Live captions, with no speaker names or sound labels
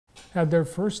had their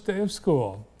first day of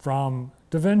school. From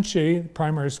daVinci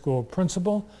Primary School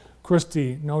Principal,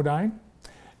 Christy Nodine,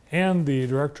 and the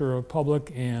Director of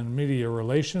Public and Media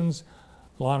Relations,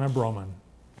 Lana Broman.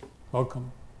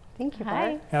 Welcome. Thank you,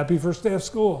 Hi. Bart. Happy first day of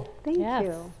school. Thank Yes.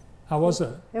 you. How was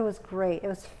it? It was great. It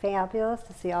was fabulous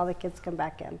to see all the kids come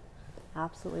back in.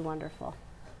 Absolutely wonderful.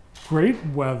 Great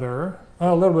weather.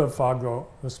 A little bit of fog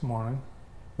this morning,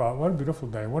 but what a beautiful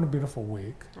day. What a beautiful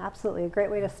week. Absolutely. A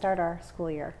great way to start our school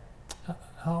year.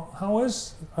 How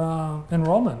is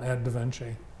enrollment at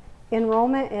daVinci?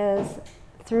 Enrollment is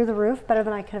through the roof, better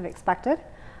than I could have expected.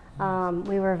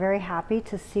 We were very happy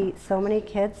to see so many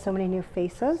kids, so many new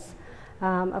faces.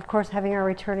 Of course, having our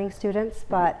returning students,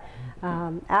 but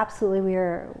absolutely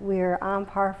we are on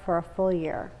par for a full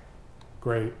year.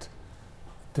 Great.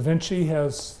 daVinci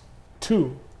has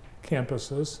 2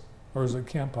 campuses, or is it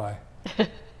campi?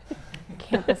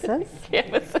 Campuses.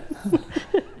 Campuses.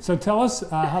 So tell us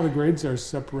how the grades are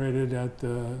separated at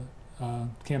the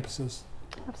campuses.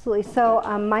 Absolutely. So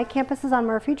my campus is on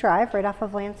Murphy Drive, right off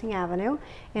of Lansing Avenue,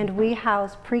 and we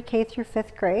house pre-K through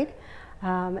 5th grade.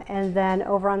 And then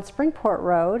over on Springport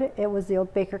Road, it was the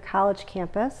old Baker College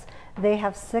campus. They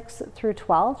have 6th through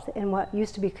 12th in what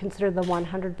used to be considered the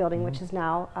 100 building, which is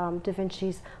now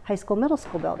daVinci's high school, middle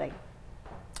school building.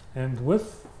 And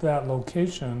with that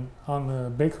location on the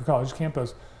Baker College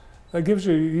campus, that gives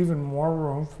you even more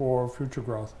room for future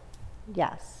growth.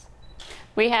 Yes.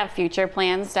 We have future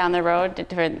plans down the road,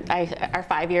 our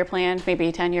 5-year plan,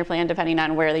 maybe 10-year plan, depending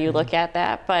on where you look at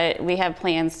that. But we have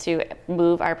plans to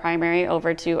move our primary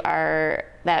over to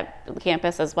that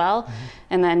campus as well.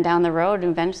 And then down the road,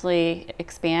 eventually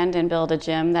expand and build a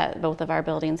gym that both of our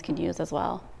buildings can use as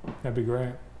well. That'd be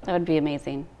great. That would be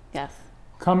amazing, yes.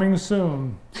 Coming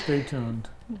soon. Stay tuned.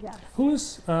 Yes. Who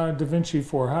is daVinci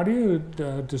for? How do you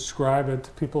describe it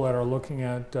to people that are looking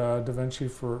at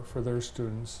daVinci for their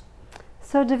students?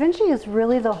 So daVinci is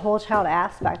really the whole child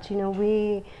aspect. You know,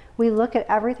 we look at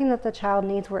everything that the child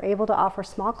needs. We're able to offer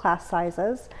small class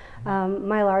sizes.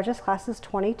 My largest class is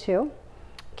 22.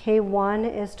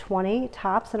 K1 is 20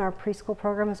 tops, and our preschool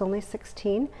program is only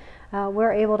 16.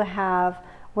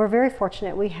 We're very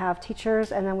fortunate. We have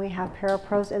teachers, and then we have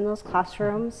parapros in those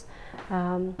classrooms.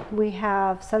 We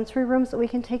have sensory rooms that we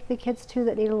can take the kids to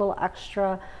that need a little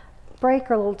extra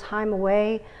break or a little time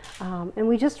away. And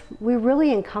we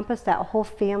really encompass that whole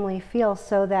family feel,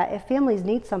 so that if families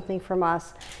need something from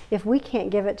us, if we can't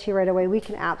give it to you right away, we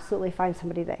can absolutely find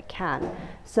somebody that can.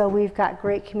 So we've got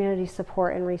great community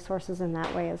support and resources in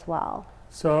that way as well.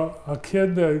 So a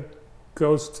kid that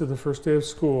goes to the first day of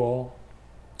school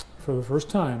for the first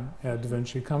time at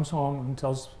daVinci comes home and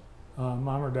tells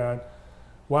mom or dad,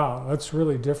 wow, that's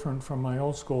really different from my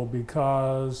old school,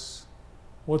 because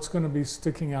what's going to be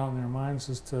sticking out in their minds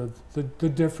is the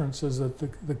differences that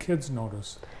the kids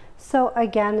notice. So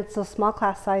again, it's those small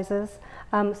class sizes.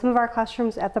 Some of our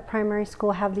classrooms at the primary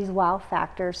school have these wow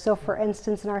factors. So for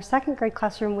instance, in our 2nd grade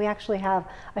classroom, we actually have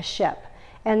a ship,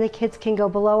 and the kids can go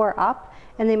below or up,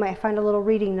 and they might find a little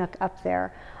reading nook up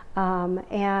there.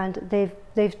 And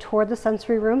they've toured the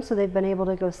sensory room, so they've been able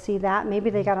to go see that. Maybe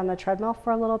they got on the treadmill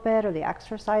for a little bit, or the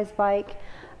exercise bike.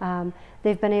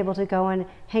 They've been able to go and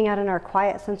hang out in our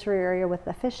quiet sensory area with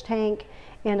the fish tank,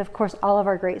 and of course all of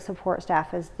our great support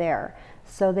staff is there.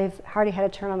 So they've already had a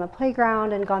turn on the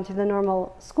playground and gone through the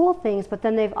normal school things, but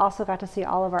then they've also got to see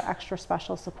all of our extra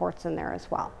special supports in there as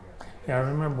well. Yeah, I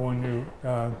remember when you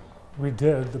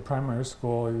redid the primary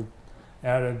school, you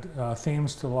added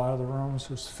themes to a lot of the rooms.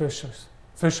 There's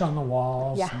fish on the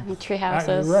walls. Yeah, and tree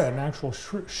houses. Right, an actual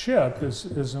ship is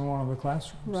in one of the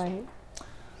classrooms. Right.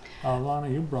 Lana,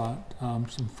 you brought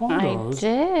some photos. I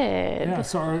did. Yeah,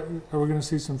 so are we going to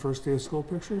see some first day of school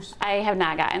pictures? I have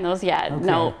not gotten those yet, Okay.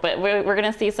 no, but we're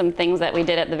going to see some things that we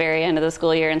did at the very end of the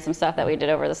school year and some stuff that we did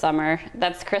over the summer.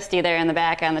 That's Christy there in the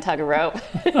back on the tug of rope.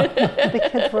 The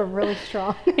kids were really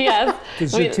strong. Yes.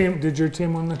 Did your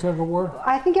team win the tug of war?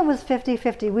 I think it was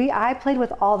 50-50. I played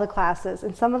with all the classes,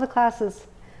 and some of the classes,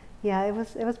 yeah, it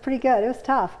was pretty good. It was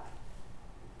tough.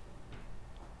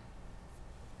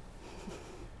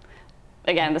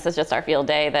 Again, this is just our field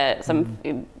day that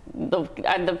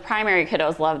the primary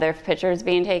kiddos love their pictures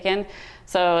being taken.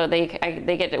 So we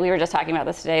were just talking about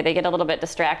this today, they get a little bit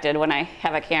distracted when I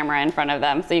have a camera in front of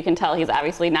them. So you can tell he's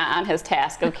obviously not on his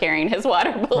task of carrying his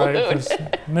water balloon. Right, 'cause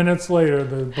minutes later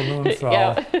the balloon fell.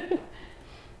 Yep.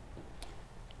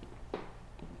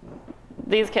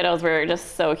 These kiddos were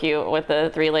just so cute with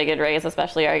the 3-legged race,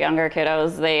 especially our younger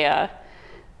kiddos.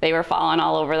 They were falling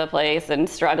all over the place and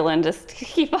struggling just to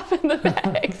keep up in the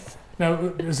bags. Now,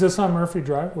 is this on Murphy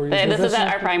Drive? Where you This is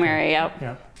at our primary, yep.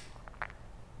 Yeah.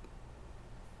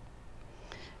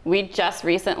 We just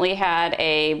recently had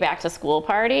a back to school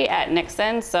party at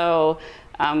Nixon, so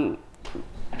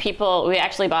we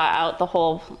actually bought out the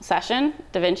whole session,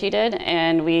 daVinci did,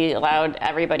 and we allowed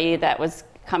everybody that was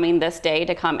coming this day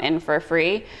to come in for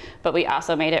free, but we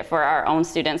also made it for our own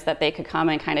students that they could come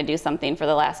and kind of do something for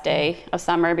the last day of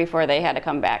summer before they had to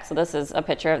come back. So this is a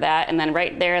picture of that. And then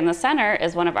right there in the center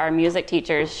is one of our music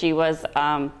teachers. She was,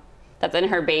 that's in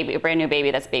her baby, brand new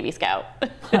baby, that's Baby Scout.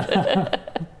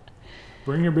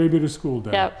 Bring your baby to school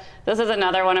day. Yep. This is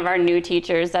another one of our new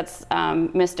teachers. That's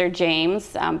Mr.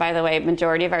 James. By the way,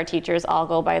 majority of our teachers all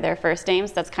go by their first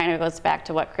names. That's kind of goes back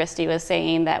to what Christy was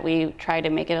saying, that we try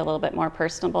to make it a little bit more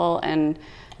personable and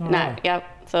yep.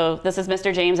 So this is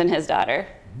Mr. James and his daughter.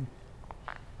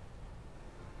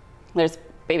 There's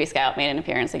Baby Scout made an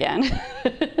appearance again.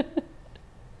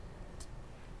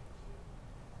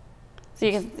 So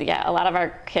you can, yeah, a lot of our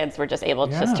kids were just able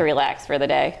just to relax for the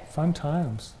day. Fun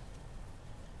times.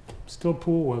 Still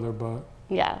pool weather, but.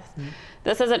 Yes.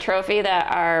 This is a trophy that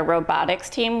our robotics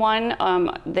team won.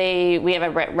 We have a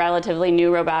relatively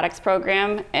new robotics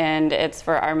program, and it's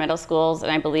for our middle schools,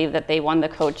 and I believe that they won the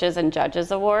coaches and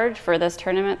judges award for this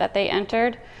tournament that they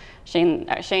entered. Shane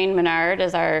Menard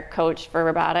is our coach for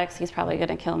robotics. He's probably going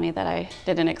to kill me that I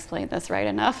didn't explain this right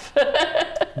enough.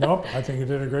 Nope, I think you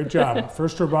did a great job.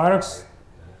 First robotics,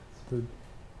 the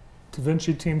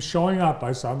daVinci team showing up.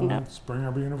 I saw them at Spring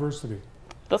Arbor University.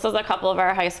 This is a couple of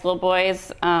our high school boys.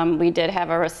 We did have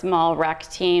a small rec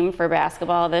team for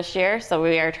basketball this year, so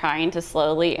we are trying to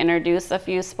slowly introduce a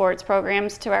few sports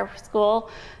programs to our school.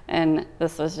 And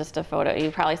this was just a photo.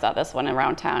 You probably saw this one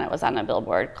around town. It was on a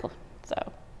billboard. So.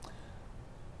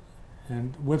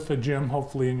 And with the gym,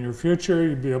 hopefully in your future,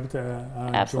 you'll be able to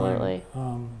Absolutely.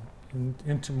 join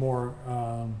into more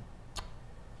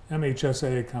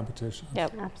MHSA competitions.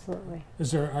 Yep. Absolutely.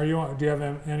 Do you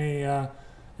have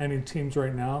any teams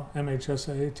right now,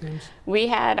 MHSA teams? We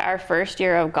had our first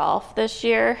year of golf this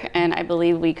year, and I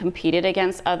believe we competed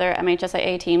against other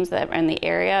MHSAA teams that are in the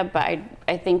area, but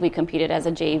I think we competed as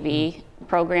a JV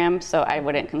program, so I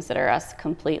wouldn't consider us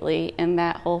completely in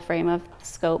that whole frame of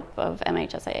scope of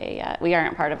MHSAA yet. We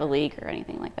aren't part of a league or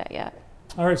anything like that yet.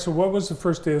 All right, so what was the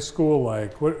first day of school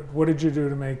like? What did you do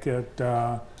to make it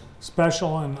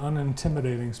special and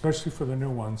unintimidating, especially for the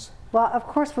new ones? Well, of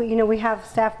course, we have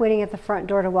staff waiting at the front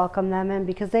door to welcome them in,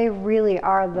 because they really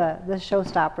are the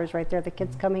showstoppers right there, the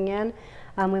kids coming in.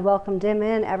 We welcomed them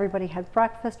in. Everybody had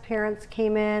breakfast. Parents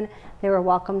came in. They were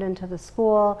welcomed into the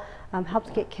school,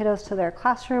 helped get kiddos to their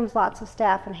classrooms, lots of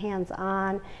staff and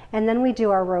hands-on. And then we do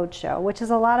our road show, which is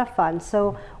a lot of fun.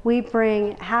 So we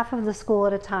bring half of the school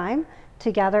at a time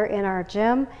together in our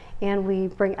gym, and we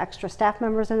bring extra staff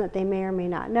members in that they may or may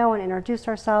not know, and introduce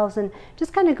ourselves and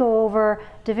just kind of go over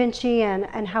daVinci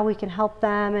and how we can help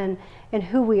them and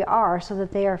who we are, so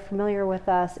that they are familiar with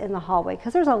us in the hallway,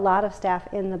 because there's a lot of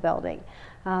staff in the building.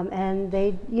 And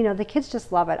the kids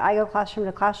just love it. I go classroom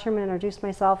to classroom and introduce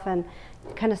myself and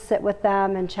kind of sit with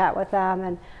them and chat with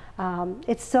them. And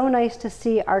it's so nice to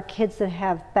see our kids that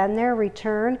have been there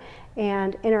return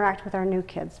and interact with our new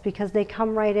kids, because they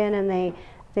come right in and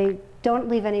they don't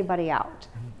leave anybody out.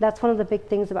 That's one of the big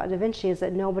things about daVinci, is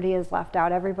that nobody is left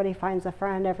out. Everybody finds a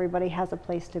friend. Everybody has a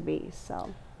place to be.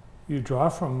 So you draw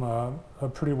from a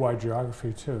pretty wide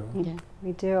geography too. Yeah,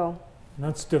 we do. And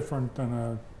that's different than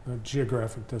a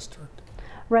geographic district.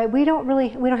 Right, we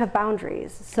don't have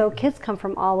boundaries. So kids come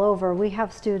from all over. We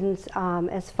have students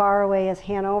as far away as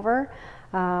Hanover.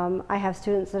 I have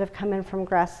students that have come in from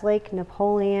Grass Lake,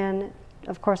 Napoleon,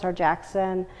 of course our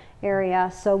Jackson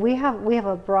area. So we have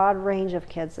a broad range of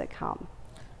kids that come.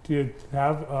 Do you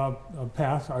have a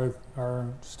path?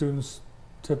 Are students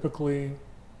typically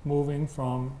moving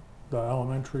from the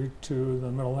elementary to the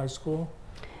middle high school?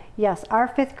 Yes, our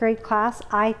 5th grade class,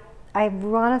 I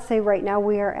want to say right now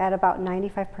we are at about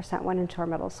 95% went into our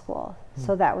middle school.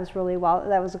 So that was really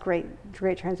that was a great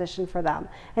transition for them.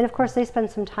 And of course they spend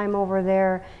some time over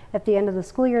there at the end of the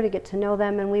school year to get to know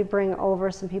them, and we bring over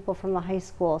some people from the high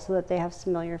school so that they have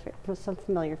some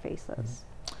familiar faces.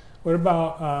 What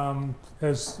about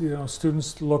as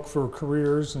students look for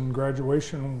careers and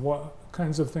graduation, what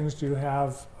kinds of things do you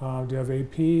have? Do you have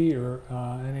AP or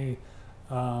any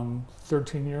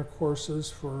 13-year courses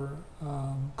for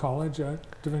college at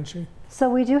daVinci? So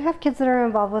we do have kids that are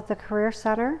involved with the Career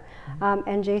Center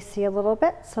and JC a little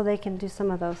bit, so they can do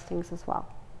some of those things as well.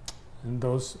 And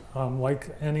those,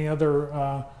 like any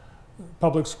other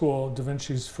public school,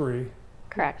 daVinci's free.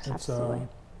 Correct. It's Absolutely.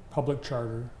 A public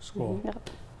charter school. Yep.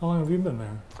 How long have you been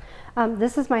there?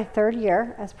 This is my 3rd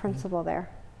year as principal there.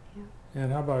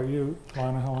 And how about you,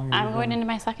 Lana? How long have you been? I'm going into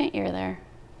my 2nd year there.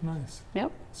 Nice.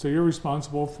 Yep. So you're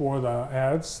responsible for the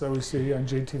ads that we see on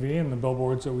JTV and the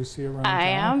billboards that we see around town? I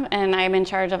am, and I'm in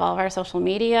charge of all of our social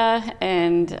media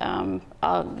and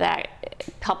all that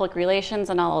public relations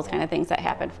and all those kind of things that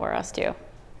happen for us too.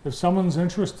 If someone's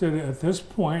interested at this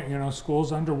point, you know,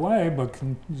 school's underway, but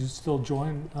can you still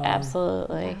join?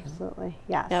 Absolutely. Absolutely,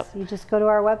 yes. Yep. You just go to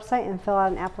our website and fill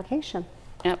out an application.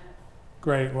 Yep.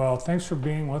 Great. Well, thanks for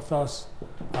being with us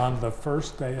on the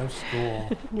first day of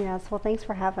school. Yes, well, thanks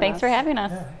for having us. Thanks for having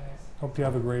us. Yeah. Hope you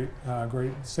have a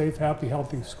great, safe, happy,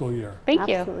 healthy school year. Thank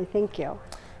you. Absolutely, thank you.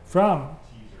 From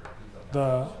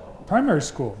the primary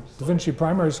school, daVinci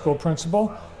Primary School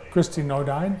Principal, Christy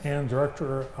Nodine, and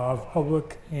Director of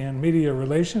Public and Media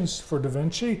Relations for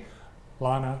daVinci,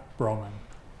 Lana Broman.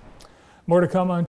 More to come on